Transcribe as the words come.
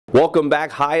Welcome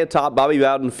back high atop Bobby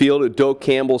Bowden Field at Doak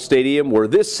Campbell Stadium, where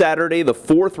this Saturday the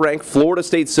 4th-ranked Florida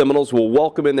State Seminoles will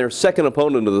welcome in their second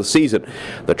opponent of the season,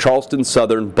 the Charleston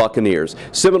Southern Buccaneers.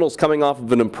 Seminoles coming off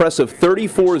of an impressive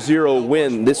 34-0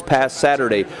 win this past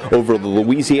Saturday over the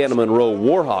Louisiana Monroe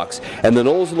Warhawks, and the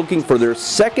Noles looking for their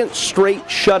second straight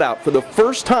shutout for the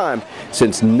first time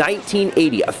since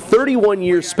 1980, a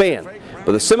 31-year span.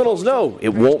 But the Seminoles know it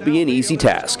won't be an easy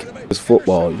task. It's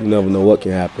football. You never know what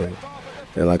can happen.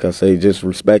 And like I say, just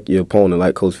respect your opponent.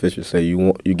 Like Coach Fisher say,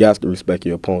 you got to respect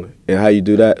your opponent. And how you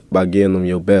do that? By giving them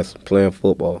your best, playing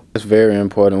football. It's very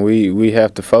important. We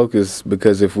have to focus,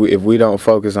 because if we don't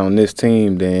focus on this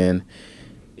team, then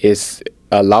it's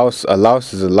a loss. A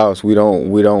loss is a loss. We don't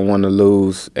want to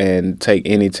lose and take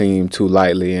any team too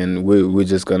lightly. And we're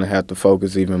just gonna have to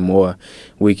focus even more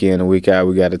week in and week out.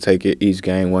 We got to take it each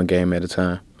game, one game at a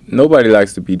time. Nobody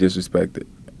likes to be disrespected,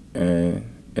 and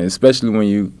especially when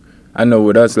you. I know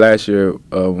with us last year,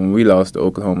 when we lost to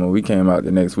Oklahoma, we came out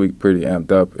the next week pretty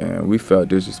amped up, and we felt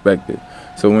disrespected.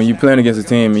 So when you're playing against a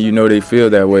team and you know they feel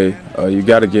that way, you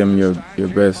got to give them your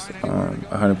best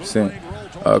 100%,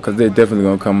 because they're definitely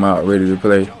going to come out ready to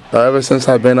play. Ever since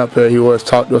I've been up here, he always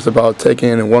talked to us about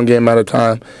taking it one game at a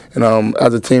time. And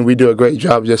as a team, we do a great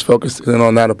job just focusing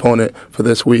on that opponent for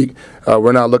this week.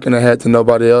 We're not looking ahead to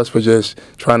nobody else. We're just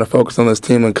trying to focus on this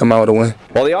team and come out with a win.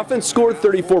 While the offense scored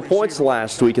 34 points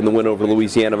last week in the win over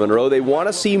Louisiana Monroe, they want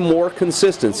to see more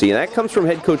consistency. And that comes from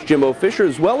head coach Jimbo Fisher,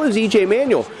 as well as E.J.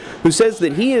 Manuel, who says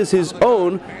that he is his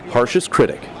own harshest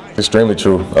critic. Extremely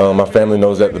true. My family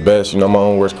knows that the best. I'm my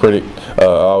own worst critic. I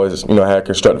always, had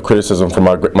constructive criticism from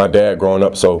my dad growing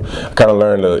up. So I kind of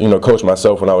learned to, coach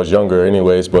myself when I was younger,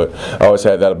 anyways. But I always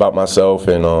had that about myself,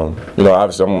 and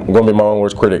obviously I'm going to be my own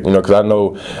worst critic. Because I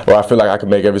know, I feel like I can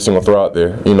make every single throw out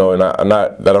there. And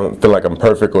I don't feel like I'm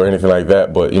perfect or anything like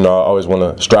that. But I always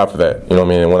want to strive for that. And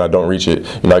when I don't reach it,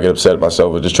 I get upset at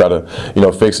myself, but just try to,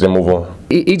 fix it and move on.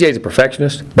 EJ's a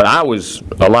perfectionist, but I was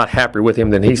a lot happier with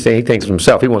him than he thinks of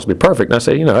himself. He wants to be perfect. And I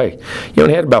said, hey, you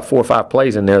only had about 4 or 5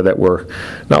 plays in there that were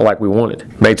not like we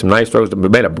wanted. Made some nice throws.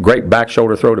 Made a great back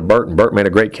shoulder throw to Burt, and Burt made a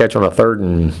great catch on a 3rd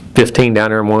and 15 down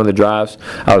there in one of the drives.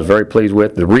 I was very pleased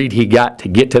with. The read he got to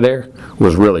get to there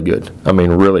was really good. I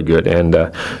mean, really good,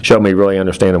 and showed me really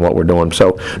understanding what we're doing.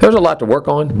 So there's a lot to work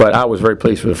on, but I was very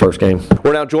pleased for the first game.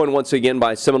 We're now joined once again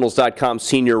by Seminoles.com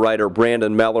senior writer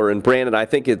Brandon Meller. And Brandon, I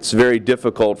think it's very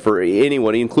difficult for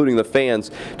anyone, including the fans,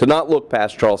 to not look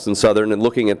past Charleston Southern and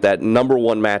looking at that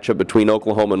 #1 matchup between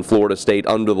Oklahoma and Florida State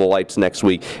under the lights next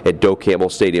week at Doak Campbell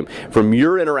Stadium. From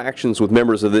your interactions with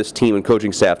members of this team and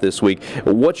coaching staff this week,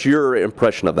 what's your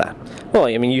impression of that? Well,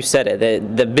 I mean, you said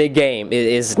it. The big game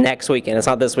is next weekend. It's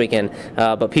not this weekend.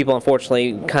 But people,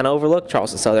 unfortunately, kind of overlook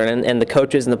Charleston Southern. And the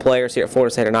coaches and the players here at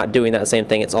Florida State are not doing that same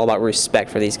thing. It's all about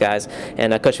respect for these guys.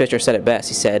 And Coach Fisher said it best.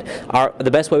 He said,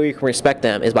 the best way we can respect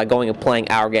them is by going and playing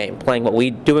our game, doing what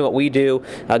we do,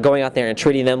 going out there and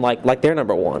treating them like they're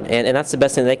 #1. And that's the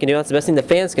best thing they can do. That's the best thing the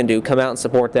fans can do. Come out and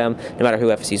support them no matter who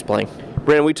FSU's playing.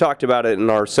 Brandon, we talked about it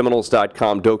in our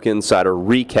Seminoles.com Doak Insider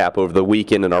recap over the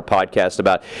weekend in our podcast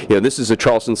about, this is a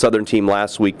Charleston Southern team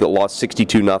last week that lost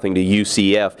 62-0 to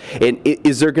UCF. And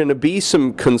is there going to be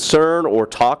some concern or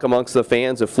talk amongst the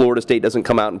fans if Florida State doesn't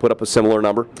come out and put up a similar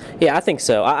number? Yeah, I think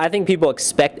so. I think people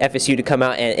expect FSU to come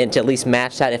out and to at least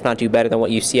match that, if not do better than what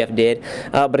UCF did.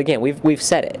 But again, we've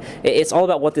said it. It's all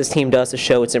about what this team does to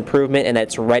show its improvement and that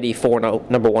it's ready for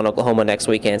 #1 Oklahoma next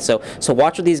weekend. So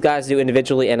watch what these guys do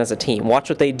individually and as a team. Watch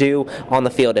what they do on the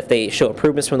field if they show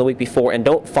improvements from the week before, and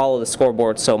don't follow the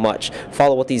scoreboard so much.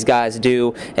 Follow what these guys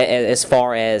do as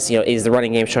far as, is the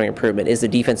running game showing improvement? Is the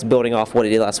defense building off what it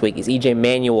did last week? Is E.J.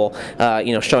 Manuel,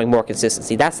 showing more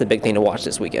consistency? That's the big thing to watch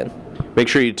this weekend. Make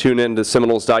sure you tune in to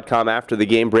Seminoles.com after the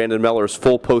game. Brandon Meller's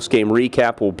full post-game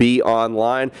recap will be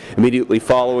online immediately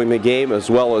following the game, as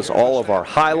well as all of our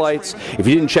highlights. If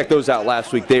you didn't check those out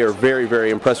last week, they are very,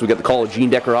 very impressive. We got the call of Gene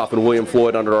Deckerhoff and William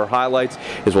Floyd under our highlights,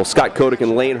 as well as Scott Kotick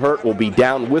and Lane Hurt will be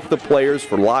down with the players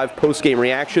for live post-game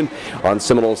reaction on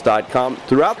Seminoles.com.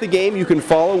 Throughout the game, you can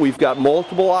follow. We've got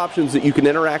multiple options that you can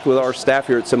interact with our staff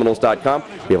here at Seminoles.com.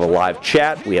 We have a live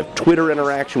chat. We have Twitter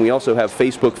interaction. We also have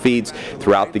Facebook feeds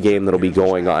throughout the game that'll be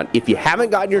going on. If you haven't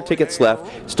gotten your tickets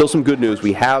left, still some good news.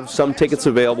 We have some tickets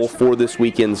available for this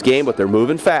weekend's game, but they're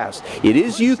moving fast. It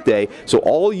is Youth Day, so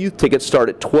all youth tickets start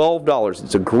at $12.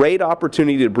 It's a great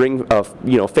opportunity to bring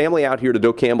family out here to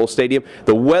Doak Campbell Stadium.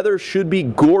 The weather should be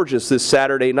gorgeous this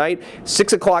Saturday night.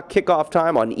 6 o'clock kickoff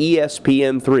time on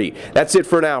ESPN3. That's it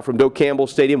for now from Doak Campbell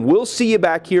Stadium. We'll see you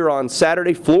back here on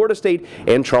Saturday, Florida State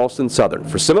and Charleston Southern.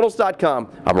 For Seminoles.com,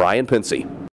 I'm Ryan Pinsey.